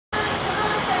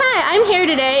here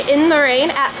today in the rain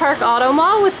at Park Auto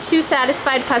Mall with two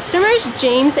satisfied customers,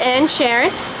 James and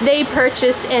Sharon. They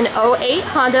purchased an '08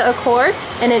 Honda Accord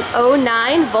and an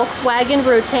 '09 Volkswagen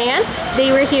Rotan.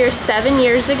 They were here 7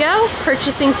 years ago,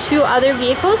 purchasing two other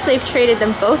vehicles. They've traded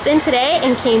them both in today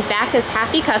and came back as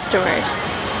happy customers.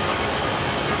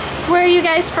 Where are you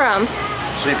guys from?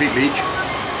 St. Pete Beach.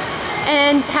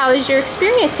 And how is your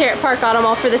experience here at Park Auto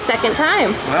Mall for the second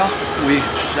time? Well, we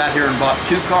sat here and bought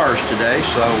two cars today,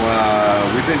 so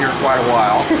we've been here quite a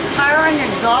while. Tiring,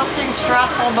 exhausting,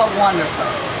 stressful, but wonderful.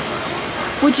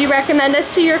 Would you recommend us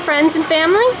to your friends and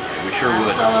family? We sure would.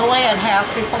 Absolutely, and have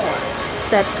before.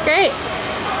 That's great.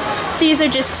 These are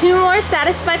just two more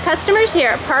satisfied customers here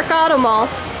at Park Auto Mall.